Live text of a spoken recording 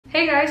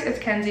Hey guys, it's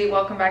Kenzie.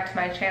 Welcome back to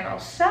my channel.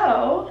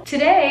 So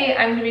today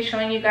I'm going to be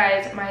showing you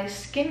guys my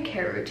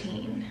skincare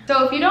routine.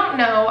 So if you don't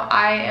know,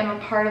 I am a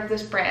part of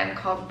this brand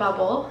called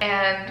Bubble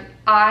and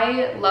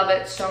I love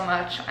it so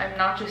much. I'm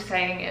not just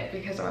saying it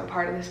because I'm a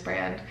part of this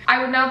brand.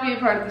 I would not be a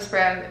part of this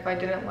brand if I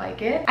didn't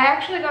like it. I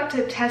actually got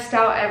to test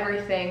out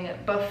everything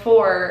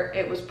before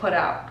it was put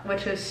out,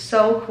 which is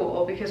so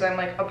cool because I'm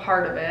like a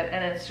part of it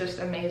and it's just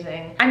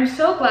amazing. I'm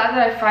so glad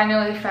that I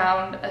finally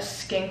found a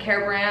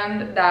skincare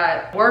brand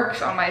that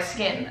works on my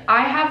skin.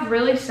 I have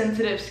really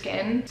sensitive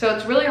skin, so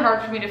it's really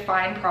hard for me to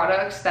find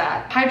products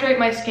that hydrate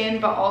my skin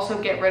but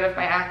also get rid of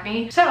my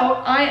acne. So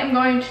I am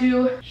going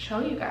to show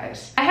you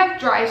guys. I have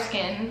dry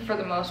skin for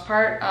the most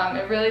part.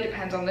 It really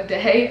depends on the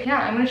day. Yeah,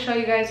 I'm gonna show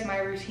you guys my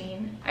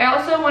routine. I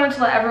also wanted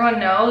to let everyone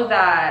know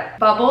that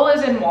Bubble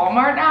is in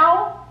Walmart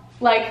now.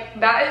 Like,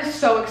 that is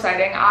so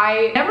exciting.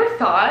 I never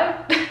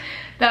thought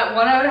that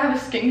one, I would have a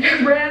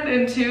skincare brand,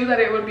 and two,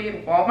 that it would be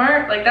in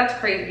Walmart. Like, that's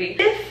crazy.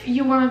 If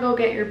you want to go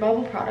get your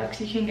Bubble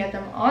products, you can get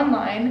them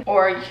online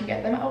or you can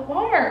get them at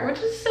Walmart, which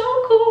is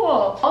so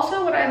cool.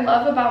 Also, what I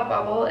love about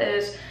Bubble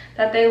is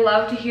that they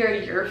love to hear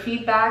your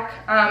feedback.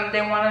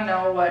 They want to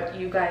know what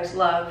you guys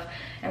love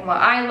and what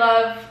I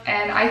love,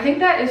 and I think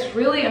that is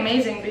really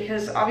amazing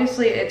because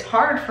obviously it's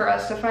hard for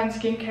us to find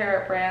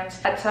skincare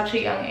brands at such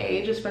a young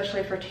age,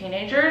 especially for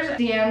teenagers.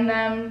 DM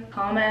them,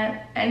 comment,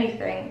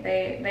 anything,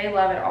 they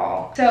love it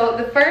all. So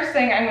the first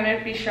thing I'm going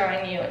to be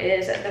showing you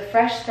is the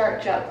Fresh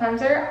Start Gel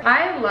Cleanser.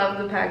 I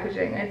love the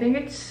packaging. I think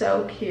it's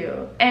so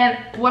cute. And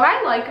what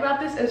I like about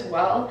this as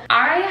well,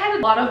 I had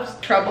a lot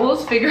of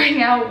troubles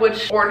figuring out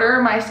which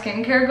order my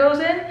skincare goes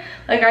in.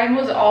 Like, I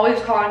was always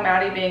calling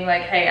Maddie being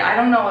like, hey, I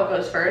don't know what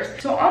goes first.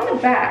 So on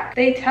the back,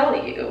 they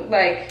tell you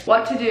like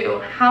what to do,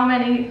 how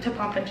many to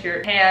pump into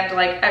your hand,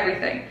 like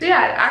everything. So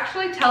yeah, it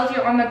actually tells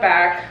you on the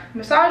back,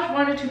 massage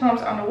 1 to 2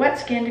 pumps on the wet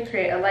skin to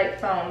create a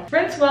light foam.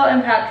 Rinse well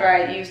and pat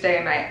dry, use day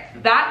and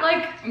night. That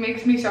like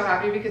makes me so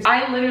happy because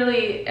I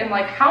literally am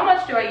like, how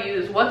much do I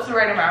use? What's the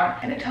right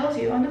amount? And it tells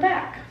you on the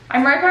back.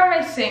 I'm right by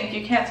my sink.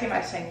 You can't see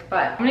my sink,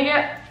 but I'm gonna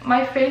get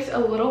my face a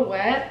little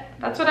wet.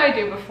 That's what I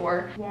do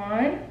before.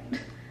 1,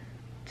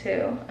 2,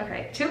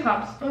 okay, 2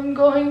 pumps. I'm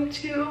going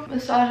to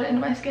massage it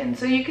into my skin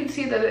so you can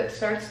see that it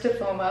starts to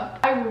foam up.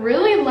 I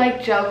really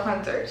like gel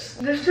cleansers.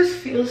 This just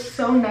feels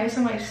so nice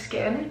on my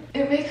skin.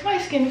 It makes my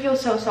skin feel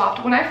so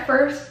soft. When I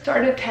first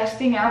started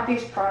testing out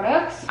these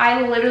products,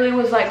 I literally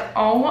was like,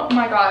 oh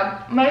my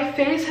god, my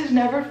face has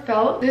never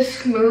felt this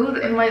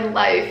smooth in my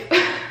life.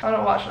 I'm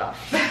gonna wash it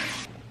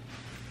off.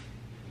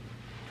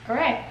 All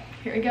right.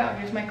 Here we go,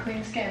 here's my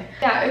clean skin.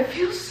 Yeah, it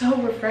feels so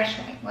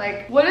refreshing.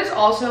 Like, what is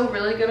also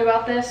really good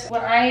about this,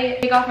 when I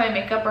take off my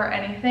makeup or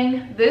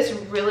anything, this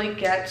really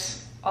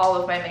gets all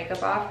of my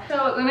makeup off.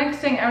 So the next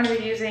thing I'm gonna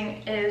be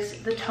using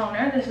is the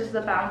toner. This is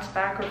the Bounce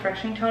Back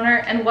Refreshing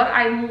Toner. And what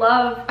I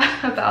love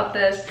about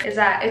this is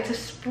that it's a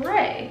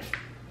spray.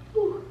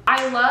 Ooh.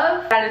 I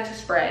love that it's a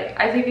spray.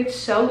 I think it's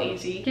so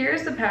easy.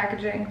 Here's the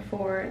packaging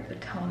for the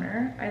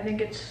toner. I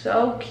think it's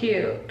so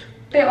cute.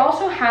 They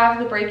also have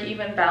the Break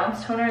Even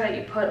Balance Toner that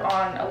you put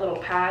on a little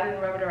pad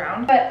and rub it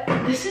around. But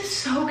this is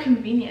so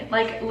convenient.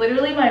 Like,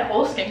 literally my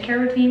whole skincare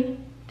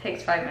routine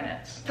takes 5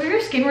 minutes. For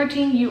your skin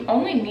routine, you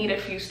only need a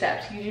few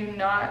steps. You do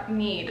not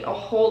need a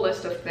whole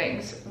list of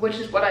things, which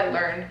is what I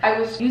learned. I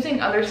was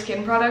using other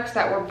skin products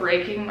that were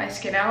breaking my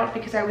skin out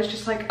because I was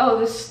just like, oh,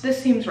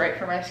 this seems right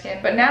for my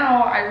skin. But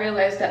now I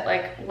realized that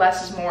like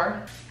less is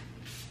more.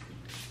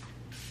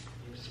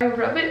 I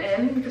rub it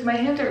in because my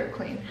hands are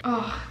clean.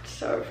 Oh, it's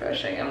so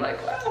refreshing. I'm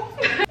like, wow.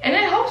 And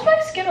it helps my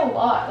skin a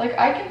lot. Like,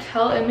 I can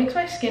tell it makes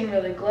my skin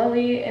really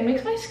glowy. It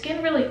makes my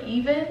skin really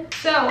even.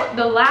 So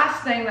the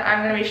last thing that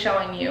I'm gonna be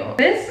showing you,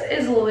 this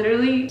is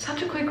literally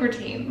such a quick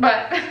routine,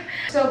 but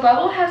so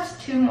Bubble has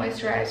 2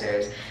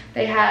 moisturizers.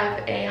 They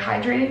have a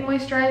hydrating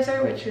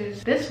moisturizer, which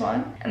is this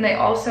one, and they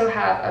also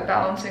have a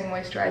balancing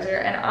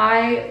moisturizer. And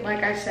I,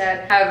 like I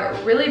said,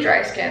 have really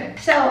dry skin,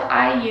 so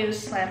I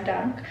use Slam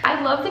Dunk. I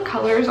love the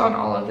colors on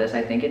all of this.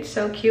 I think it's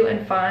so cute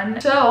and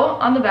fun. So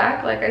on the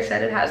back, like I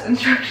said, it has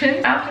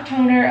instructions. After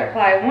toner,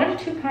 apply 1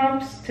 to 2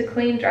 pumps to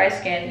clean dry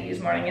skin. Use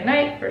morning and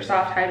night for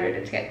soft,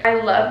 hydrated skin.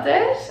 I love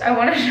this. I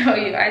want to show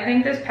you. I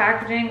think this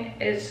packaging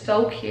is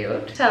so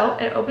cute. So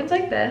it opens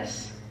like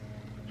this,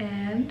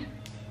 and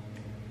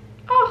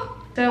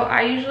oh, so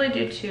I usually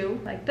do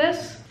 2 like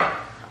this.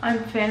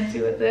 I'm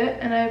fancy with it,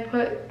 and I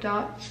put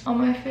dots on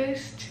my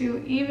face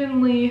to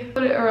evenly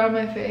put it around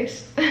my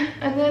face.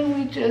 And then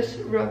we just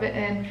rub it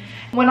in.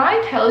 When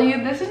I tell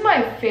you this is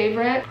my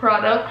favorite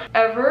product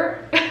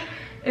ever,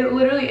 it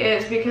literally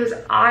is, because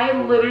I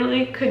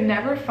literally could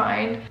never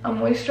find a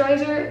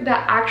moisturizer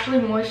that actually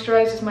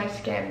moisturizes my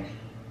skin,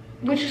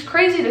 which is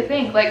crazy to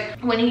think. Like,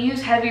 when you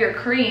use heavier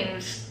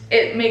creams,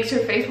 it makes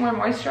your face more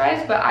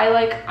moisturized, but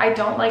I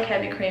don't like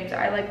heavy creams.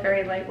 I like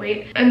very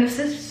lightweight. And this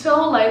is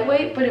so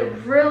lightweight, but it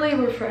really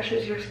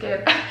refreshes your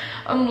skin.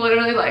 I'm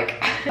literally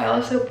like, I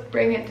also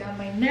bring it down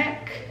my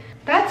neck.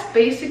 That's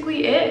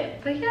basically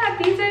it. But yeah,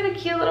 these are the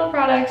cute little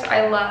products.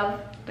 I love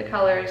the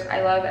colors.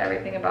 I love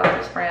everything about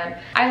this brand.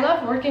 I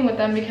love working with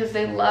them because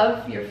they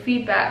love your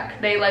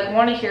feedback. They like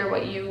want to hear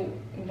what you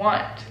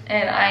want,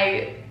 and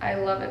I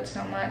love it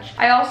so much.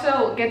 I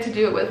also get to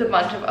do it with a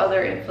bunch of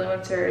other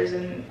influencers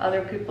and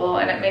other people,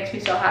 and it makes me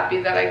so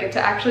happy that I get to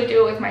actually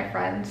do it with my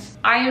friends.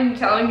 I am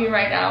telling you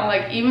right now,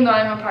 like, even though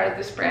I'm a part of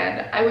this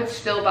brand, I would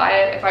still buy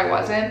it if I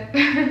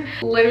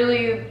wasn't.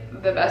 Literally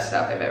the best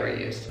stuff I've ever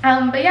used.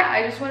 But yeah,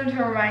 I just wanted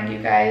to remind you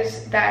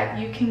guys that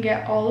you can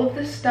get all of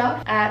this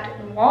stuff at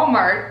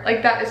Walmart.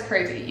 Like, that is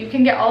crazy. You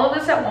can get all of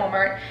this at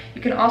Walmart.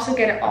 You can also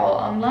get it all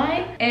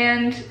online.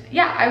 And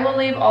yeah, I will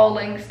leave all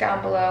links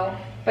down below.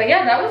 But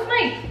yeah, that was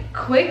my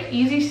quick,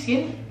 easy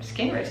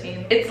skin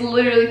routine. It's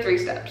literally 3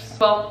 steps.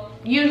 Well,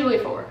 usually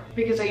 4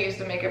 because I use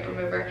the makeup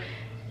remover,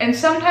 and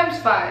sometimes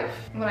 5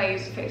 when I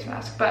use the face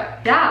mask. But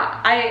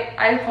yeah,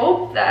 I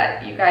hope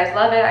that you guys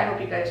love it. I hope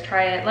you guys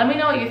try it. Let me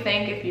know what you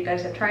think. If you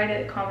guys have tried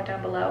it, comment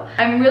down below.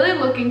 I'm really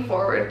looking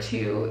forward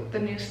to the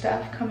new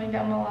stuff coming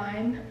down the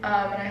line,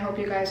 and I hope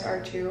you guys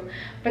are too.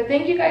 But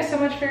thank you guys so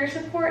much for your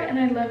support, and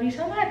I love you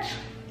so much.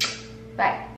 Bye.